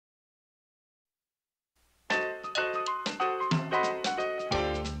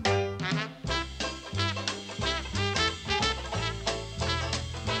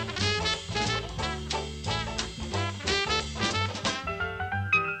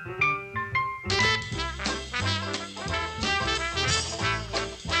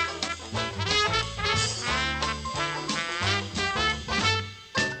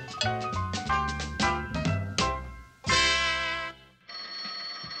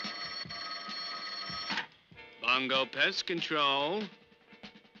Bongo Pest Control.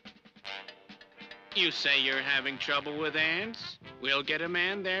 You say you're having trouble with ants? We'll get a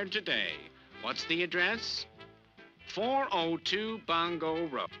man there today. What's the address? 402 Bongo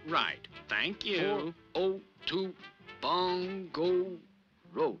Road. Right, thank you. 402 Bongo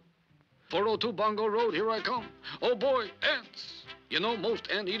Road. 402 Bongo Road, here I come. Oh boy, ants. You know, most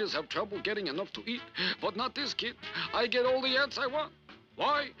anteaters have trouble getting enough to eat, but not this kid. I get all the ants I want.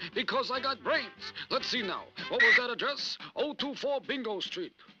 Why? Because I got brains. Let's see now. What was that address? 024 Bingo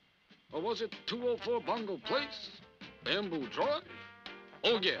Street. Or was it 204 Bongo Place? Bamboo Drive?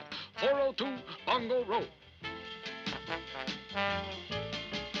 Oh yeah, 402 Bongo Road.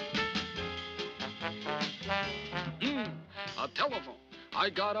 A telephone. I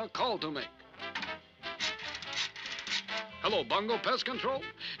got a call to make. Hello, Bongo Pest Control.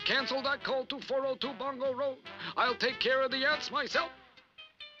 Cancel that call to 402 Bongo Road. I'll take care of the ants myself.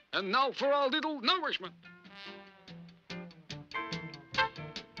 And now for a little nourishment.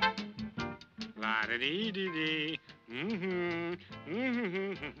 La-da-dee-dee-dee. Mm-hmm.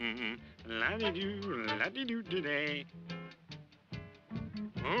 Mm-hmm. La-dee-doo, la-dee-doo-dee-day.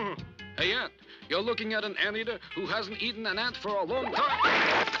 Oh. Hey, Ant, you're looking at an anteater who hasn't eaten an ant for a long time.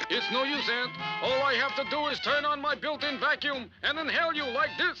 It's no use, Ant. All I have to do is turn on my built-in vacuum and inhale you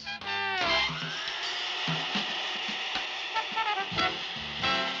like this.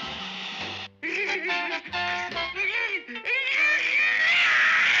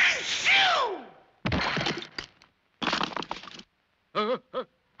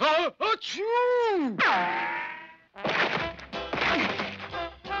 Achoo!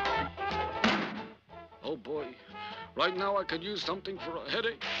 Oh boy, right now I could use something for a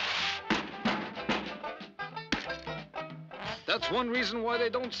headache. That's one reason why they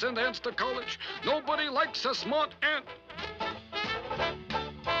don't send ants to college. Nobody likes a smart ant.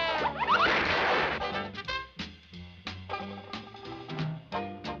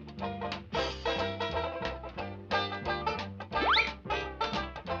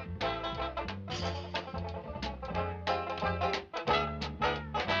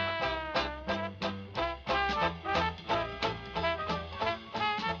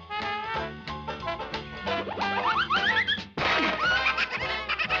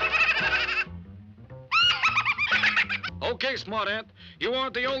 Okay, smart ant, you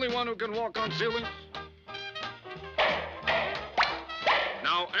aren't the only one who can walk on ceilings.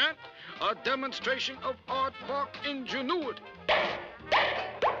 Now, Ant, a demonstration of Aardvark ingenuity.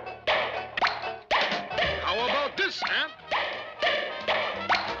 How about this, Ant?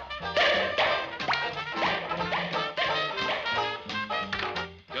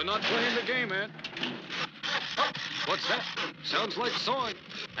 You're not playing the game, Ant. Oh, what's that? Sounds like sawing.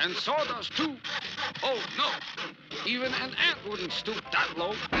 And sawdust, too. Oh, no. Even an ant wouldn't stoop that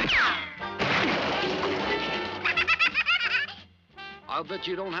low. I'll bet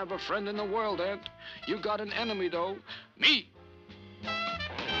you don't have a friend in the world, Ant. You got an enemy, though. Me.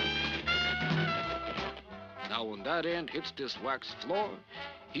 Now, when that ant hits this wax floor,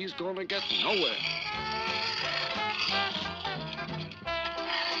 he's gonna get nowhere.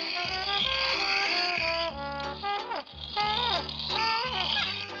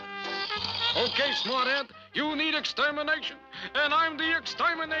 Okay, smart ant, you need extermination. And I'm the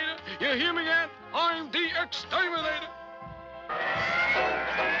exterminator. You hear me, Ant? I'm the exterminator.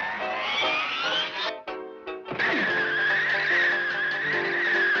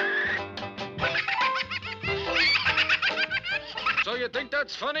 So you think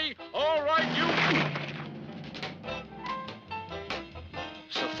that's funny? All right, you.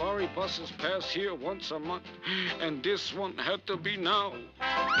 Safari buses pass here once a month, and this one had to be now.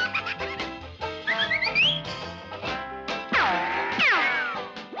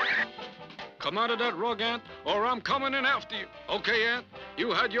 Come out of that rug, Ant, or I'm coming in after you. Okay, Ant?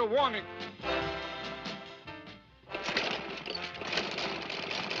 You had your warning.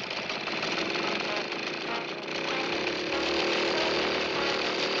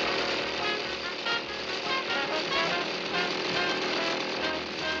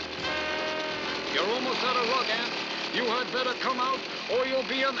 You're almost out of rug, Ant. You had better come out, or you'll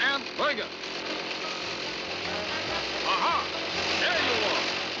be an ant beggar. Aha! There you are.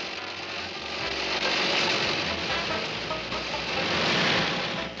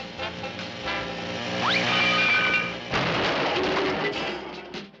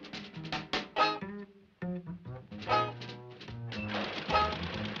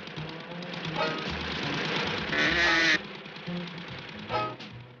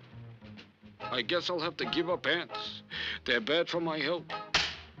 I guess I'll have to give up ants. They're bad for my health.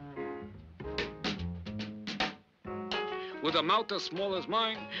 With a mouth as small as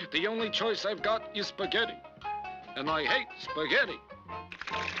mine, the only choice I've got is spaghetti. and I hate spaghetti.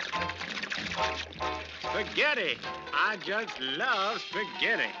 Spaghetti. I just love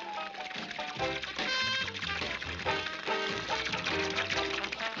spaghetti.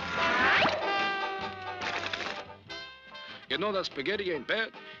 You know that spaghetti ain't bad.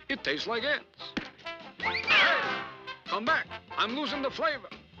 It tastes like ants. Hey, come back. I'm losing the flavor.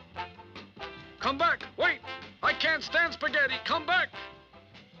 Come back. Wait. I can't stand spaghetti. Come back.